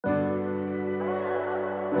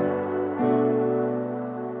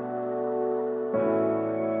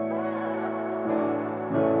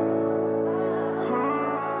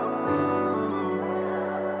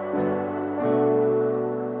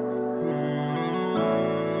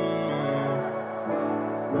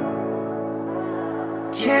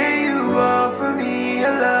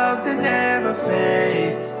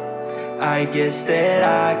I guess that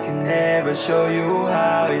I can never show you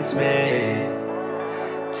how it's made.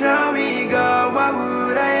 Tell me, God, why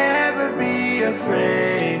would I ever be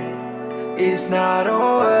afraid? It's not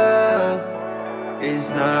over,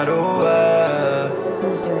 it's not over.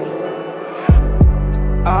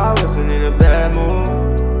 I wasn't in a bad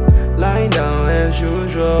mood, lying down as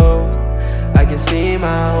usual. I can see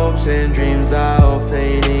my hopes and dreams are all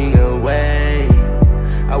fading away.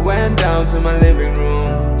 I went down to my living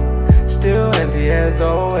room, still empty as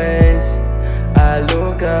always. I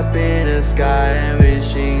look up in the sky and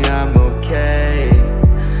wishing I'm okay.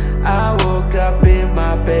 I woke up in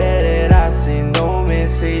my bed and I see no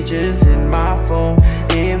messages in my phone.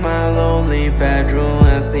 In my lonely bedroom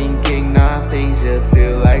and thinking nothing should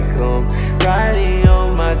feel like home. Writing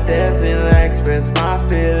on my desk and express my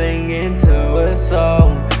feeling into a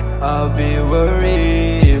song. I'll be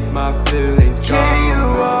worried if my feelings gone. Can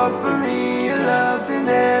you offer me a love that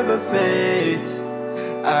never fades?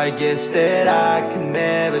 I guess that I can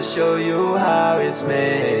never show you how it's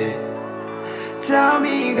made. Tell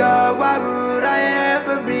me, God, why would I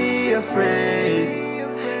ever be afraid?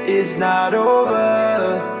 It's not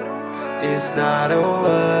over, it's not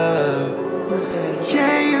over.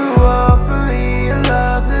 Can you offer me a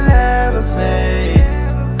love that never fades?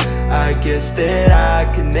 I guess that I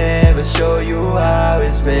can never show you how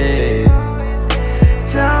it's made.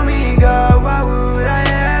 Tell me, God, why would I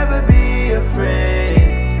ever be afraid?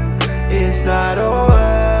 It's not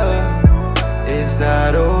over, it's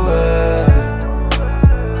not over.